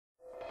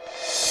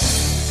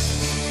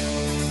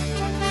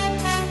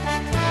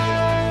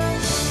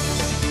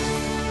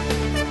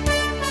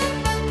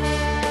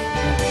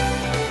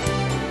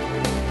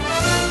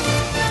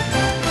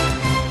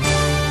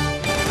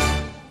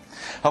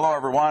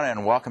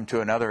and welcome to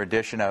another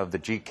edition of the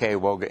GK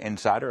WOGA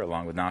Insider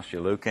along with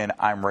Nastia Lukin.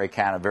 I'm Ray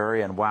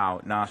Canaveri, and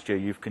wow,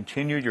 Nastia, you've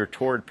continued your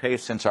torrid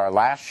pace since our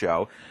last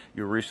show.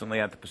 You were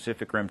recently at the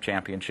Pacific Rim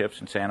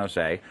Championships in San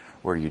Jose,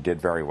 where you did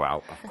very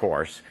well, of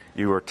course.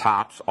 You were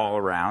tops all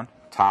around,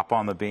 top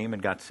on the beam,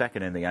 and got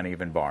second in the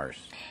uneven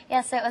bars.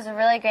 Yes, it was a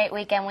really great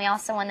weekend. We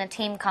also won the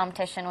team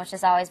competition, which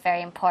is always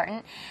very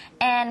important.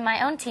 And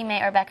my own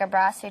teammate, Rebecca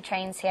Bross, who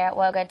trains here at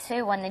WOGA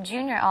too, won the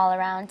junior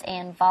all-around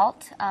and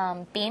vault,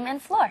 beam,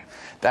 and floor.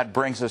 That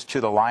brings us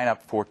to the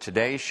lineup for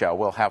today's show.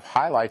 We'll have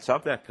highlights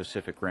of that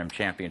Pacific Rim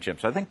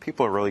Championships. I think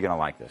people are really going to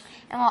like this.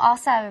 And we'll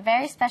also have a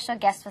very special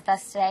guest with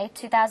us today,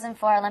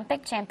 2004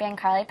 Olympic champion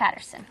Carly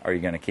Patterson. Are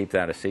you going to keep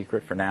that a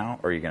secret for now,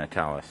 or are you going to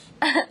tell us?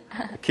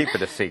 Keep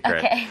it a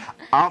secret. Okay.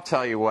 I'll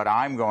tell you what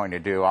I'm going to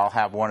do. I'll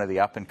have one of the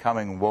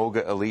up-and-coming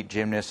WOGA elite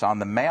gymnasts on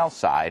the male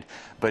side.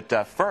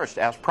 But first,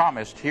 as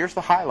promised, here's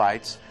the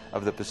highlights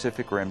of the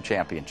Pacific Rim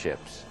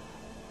Championships.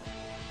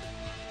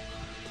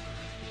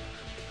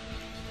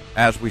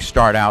 As we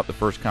start out, the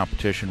first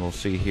competition we'll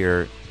see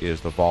here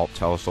is the vault.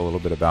 Tell us a little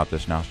bit about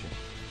this, Nastia.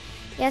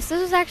 Yes,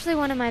 this was actually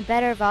one of my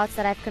better vaults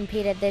that I've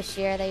competed this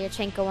year, the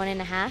Yurchenko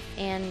 1.5,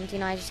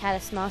 and I just had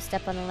a small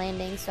step on the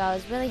landing, so I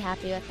was really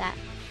happy with that.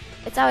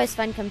 It's always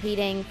fun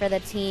competing for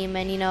the team,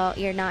 and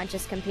you're not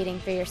just competing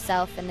for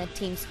yourself, and the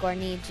team score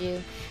needs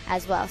you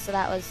as well, so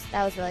that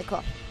was really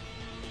cool.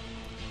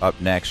 Up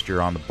next,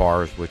 you're on the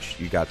bars, which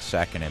you got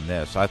second in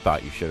this. I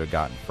thought you should have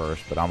gotten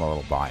first, but I'm a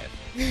little biased.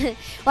 Well,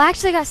 I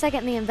actually got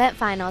second in the event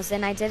finals,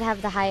 and I did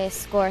have the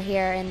highest score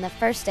here in the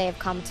first day of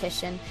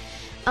competition.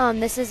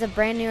 This is a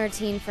brand new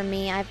routine for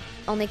me. I've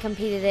only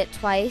competed it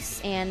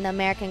twice, and the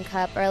American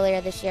Cup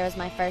earlier this year was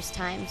my first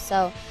time.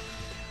 So,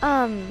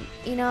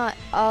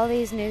 all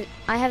these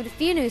I have a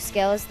few new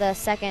skills. The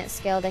second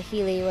skill, the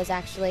Healy, was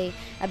actually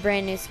a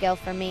brand new skill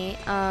for me.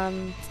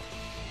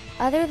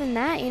 Other than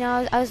that,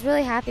 I was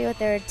really happy with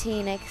the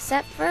routine,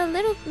 except for a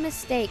little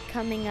mistake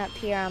coming up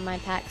here on my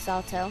pack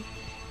salto.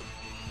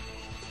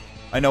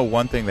 I know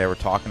one thing they were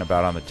talking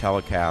about on the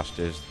telecast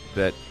is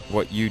that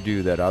what you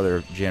do that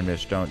other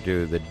gymnasts don't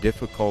do, the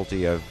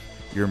difficulty of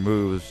your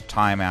moves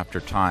time after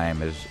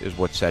time is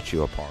what sets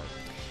you apart.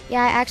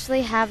 Yeah, I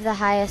actually have the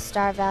highest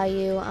star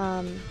value,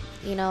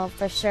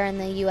 for sure in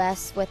the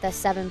U.S. with a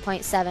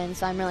 7.7,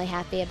 so I'm really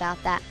happy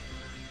about that.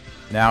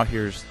 Now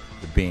here's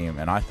the beam,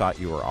 and I thought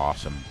you were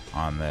awesome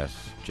on this.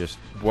 Just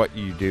what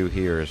you do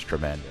here is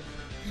tremendous.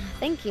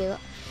 Thank you.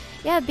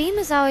 Yeah, beam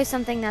is always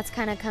something that's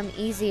kind of come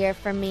easier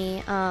for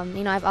me.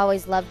 I've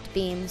always loved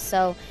beams,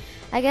 so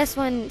I guess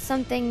when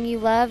something you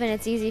love and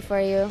it's easy for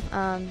you,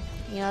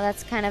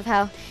 that's kind of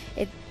how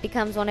it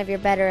becomes one of your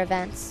better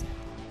events.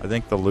 I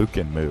think the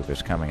Lukin move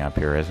is coming up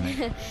here, isn't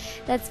it?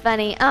 That's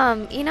funny.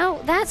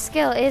 That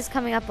skill is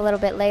coming up a little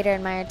bit later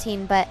in my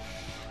routine, but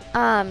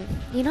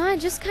I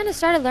just kind of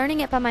started learning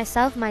it by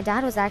myself. My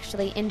dad was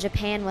actually in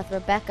Japan with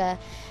Rebecca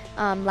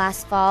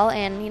last fall,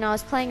 and I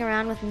was playing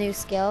around with new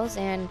skills,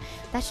 and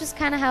that's just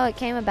kind of how it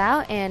came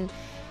about, and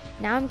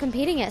now I'm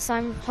competing it. So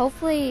I'm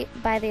hopefully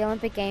by the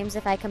Olympic Games,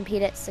 if I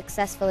compete it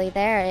successfully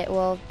there, it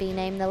will be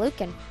named the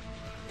Lukin.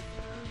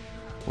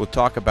 We'll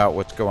talk about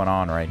what's going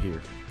on right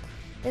here.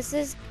 This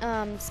is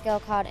a skill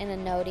called in a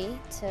nodi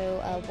to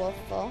a wolf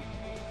full.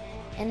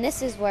 And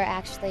this is where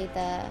actually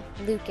the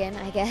Lukin,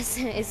 I guess,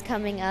 is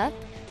coming up.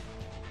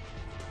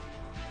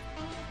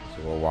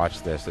 So we'll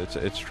watch this.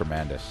 It's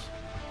tremendous.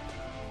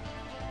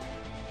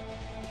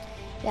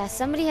 Yeah,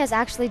 somebody has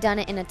actually done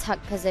it in a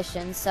tuck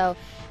position. So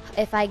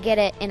if I get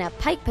it in a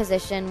pike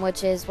position,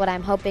 which is what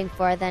I'm hoping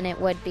for, then it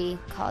would be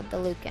called the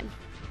Lukin.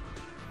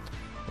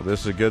 Well, this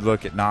is a good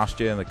look at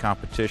Nastia in the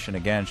competition.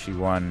 Again, she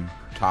won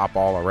top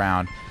all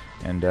around.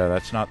 And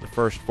that's not the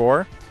first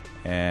for her.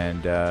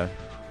 And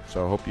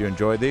so I hope you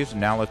enjoyed these. And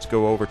now let's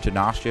go over to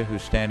Nastia,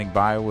 who's standing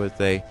by with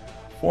a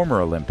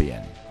former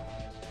Olympian.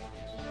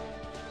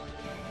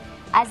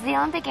 As the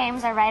Olympic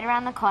Games are right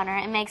around the corner,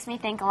 it makes me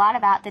think a lot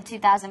about the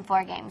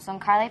 2004 Games when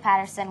Carly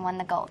Patterson won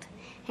the gold.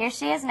 Here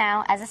she is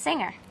now as a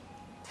singer.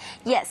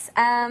 Yes,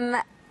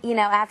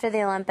 after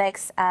the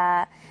Olympics,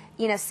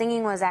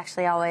 singing was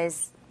actually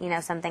always,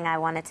 something I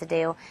wanted to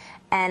do.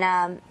 And,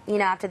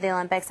 after the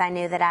Olympics, I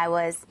knew that I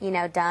was,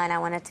 done. I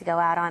wanted to go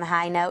out on a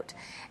high note.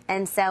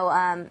 And so,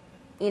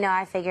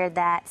 I figured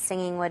that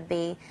singing would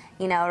be,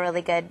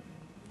 really good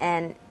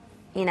and,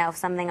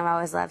 something I've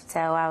always loved. So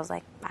I was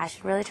like, I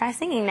should really try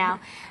singing now.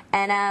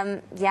 And,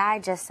 I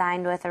just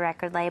signed with a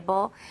record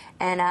label.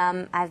 And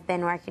I've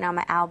been working on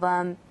my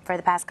album for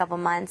the past couple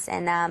months.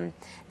 And the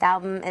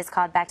album is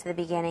called Back to the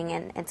Beginning,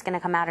 and it's going to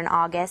come out in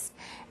August.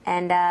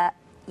 And,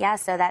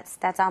 so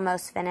that's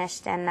almost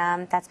finished, and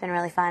that's been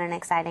really fun and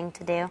exciting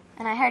to do.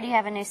 And I heard you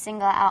have a new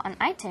single out on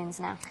iTunes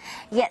now.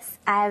 Yes,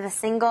 I have a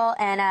single,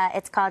 and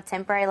it's called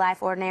Temporary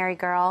Life, Ordinary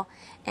Girl,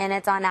 and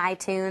it's on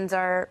iTunes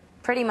or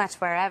pretty much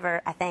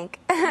wherever, I think.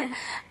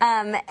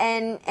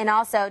 And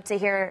also to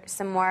hear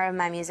some more of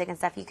my music and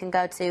stuff, you can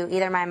go to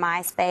either my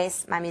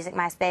MySpace, my music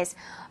MySpace,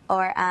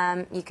 or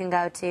you can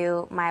go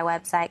to my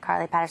website,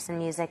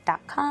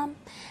 carlypattersonmusic.com,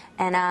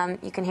 and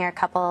you can hear a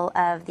couple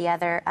of the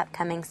other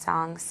upcoming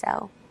songs.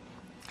 So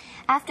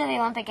After the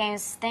Olympic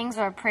Games, things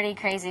were pretty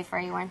crazy for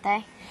you, weren't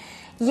they?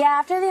 Yeah,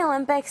 after the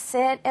Olympics,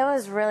 it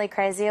was really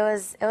crazy. It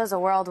was a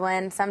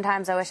whirlwind.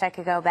 Sometimes I wish I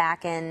could go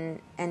back and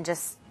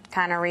just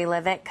kind of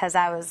relive it, because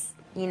I was,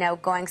 you know,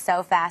 going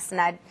so fast, and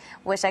I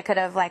wish I could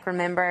have like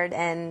remembered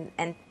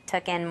and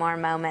took in more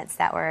moments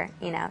that were,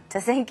 you know,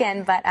 to sink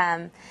in. But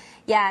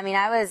yeah, I mean,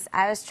 I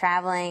was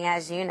traveling,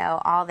 as you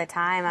know, all the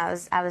time.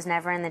 I was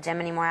never in the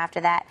gym anymore after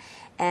that,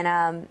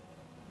 and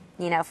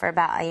you know, for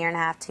about a year and a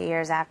half, 2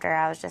 years after,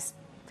 I was just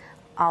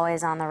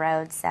always on the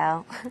road.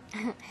 So.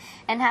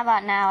 And how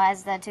about now,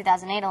 as the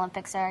 2008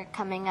 Olympics are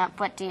coming up,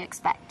 what do you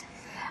expect?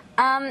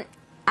 I'm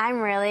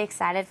really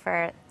excited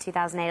for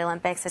 2008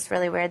 Olympics. It's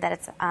really weird that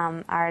it's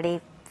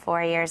already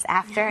 4 years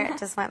after. It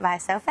just went by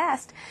so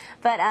fast.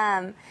 But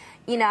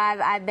you know,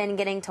 I've been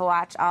getting to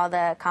watch all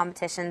the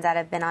competitions that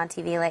have been on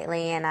TV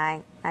lately, and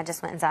I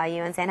just went and saw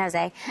you in San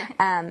Jose.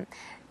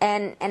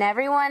 And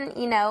everyone,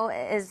 you know,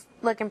 is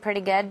looking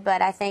pretty good,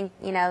 but I think,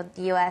 you know,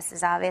 the U.S.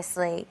 is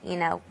obviously, you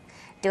know,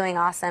 doing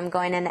awesome,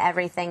 going into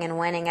everything and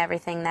winning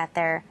everything that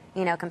they're,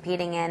 you know,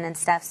 competing in and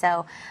stuff.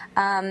 So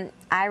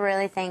I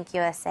really think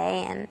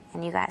USA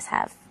and you guys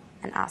have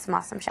an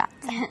awesome shot.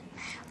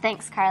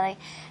 Thanks, Carly.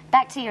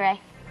 Back to you,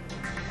 Ray.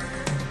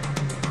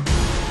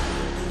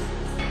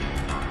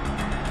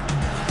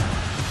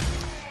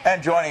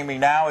 And joining me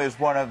now is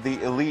one of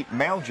the elite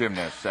male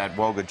gymnasts at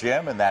WOGA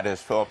Gym, and that is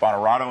Phillip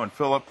Onorato. And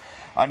Phillip,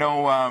 I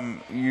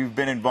know you've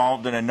been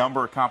involved in a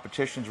number of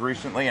competitions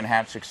recently and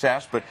had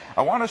success, but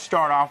I want to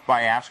start off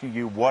by asking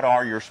you, what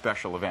are your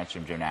special events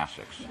in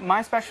gymnastics?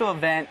 My special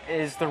event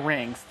is the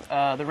rings.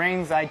 The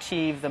rings I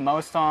achieve the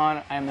most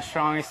on, I'm the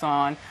strongest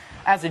on.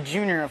 As a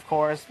junior, of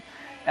course.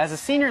 As a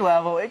senior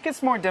level, it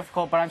gets more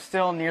difficult, but I'm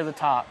still near the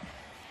top.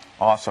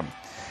 Awesome.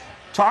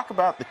 Talk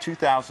about the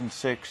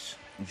 2006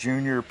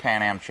 Junior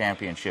Pan Am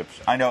Championships.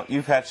 I know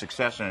you've had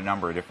success in a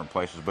number of different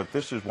places, but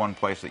this is one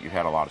place that you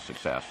had a lot of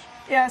success.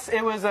 Yes,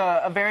 it was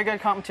a very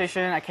good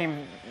competition. I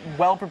came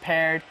well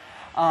prepared.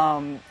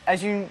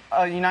 As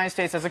United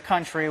States as a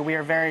country, we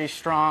are very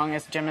strong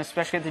as gymnasts,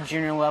 especially at the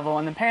junior level.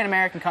 And the Pan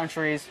American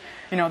countries,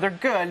 you know, they're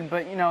good,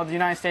 but, you know, the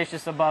United States is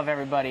just above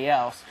everybody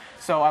else.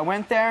 So I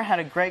went there, had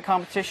a great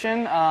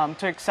competition,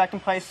 took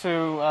second place to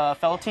a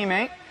fellow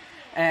teammate,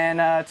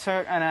 and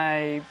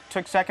I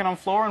took second on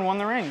floor and won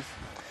the rings.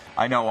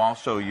 I know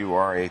also you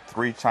are a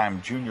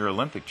three-time Junior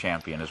Olympic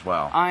champion as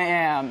well. I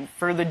am.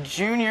 For the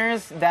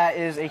juniors, that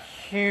is a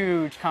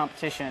huge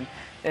competition.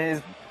 It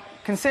is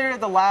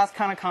considered the last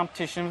kind of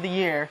competition of the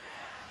year.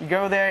 You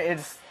go there,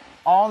 it's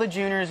all the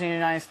juniors in the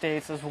United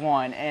States has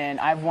won, and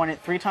I've won it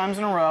 3 times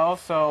in a row,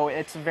 so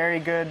it's a very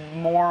good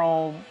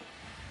moral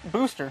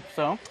booster.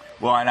 So.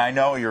 Well, and I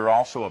know you're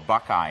also a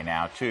Buckeye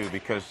now, too,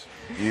 because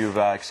you've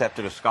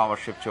accepted a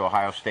scholarship to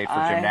Ohio State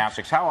for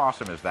gymnastics. How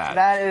awesome is that?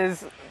 That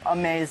is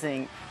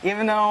amazing.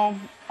 Even though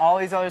all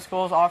these other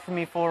schools offer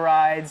me full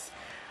rides,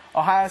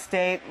 Ohio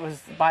State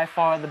was by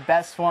far the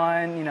best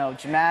one. You know,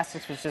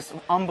 gymnastics was just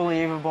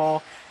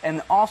unbelievable.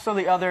 And also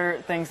the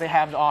other things they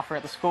have to offer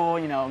at the school,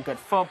 you know, good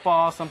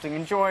football, something to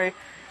enjoy,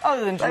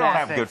 other than gymnastics. They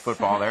don't have good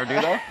football there, do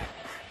they?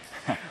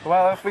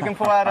 Well, if we can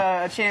pull out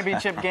a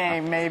championship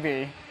game,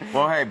 maybe.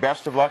 Well, hey,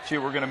 best of luck to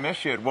you. We're going to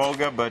miss you at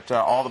WOGA, but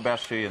all the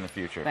best to you in the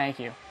future. Thank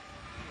you.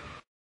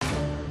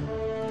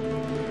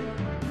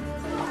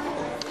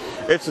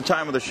 It's the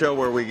time of the show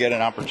where we get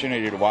an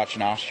opportunity to watch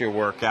Nastia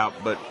work out,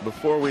 but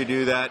before we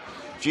do that,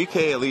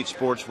 GK Elite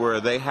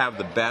Sportswear, they have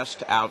the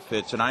best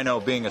outfits, and I know,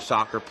 being a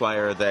soccer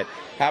player, that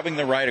having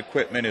the right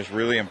equipment is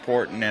really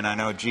important, and I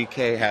know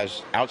GK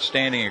has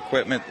outstanding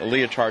equipment. The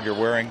leotard you're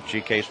wearing,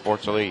 GK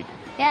Sports Elite.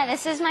 Yeah,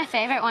 this is my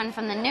favorite one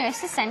from the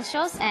newest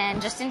Essentials,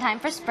 and just in time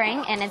for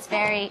spring, and it's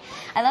I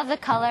love the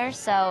color,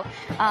 so,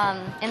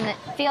 and it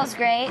feels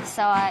great,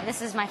 so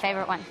this is my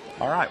favorite one.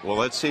 All right, well,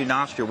 let's see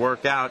Nastia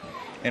work out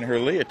in her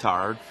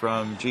leotard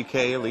from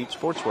GK Elite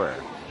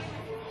Sportswear.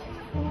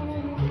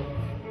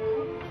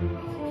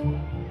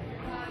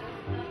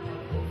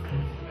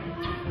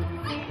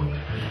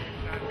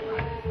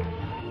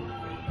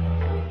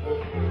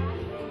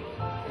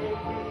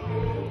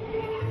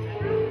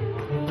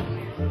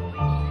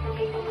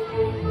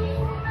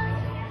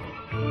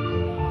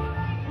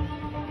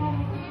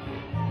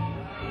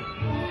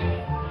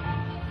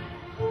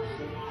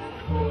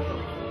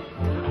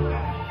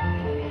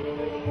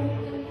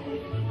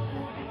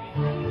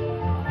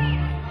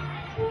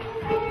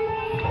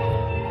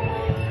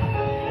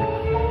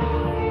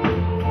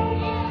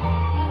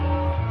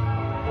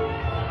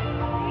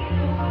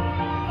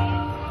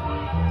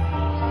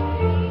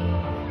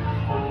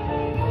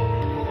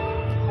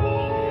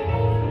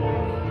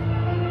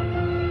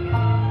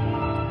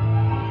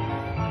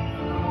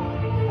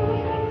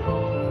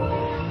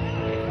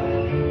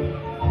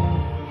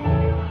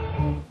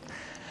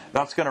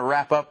 That's going to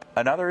wrap up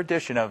another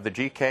edition of the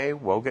GK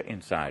WOGA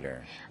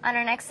Insider. On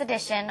our next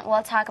edition,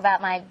 we'll talk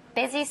about my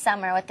busy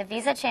summer with the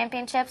Visa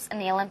Championships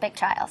and the Olympic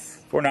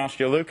trials. For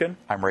Nastia Lukin,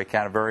 I'm Ray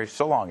Canterbury.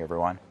 So long,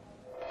 everyone.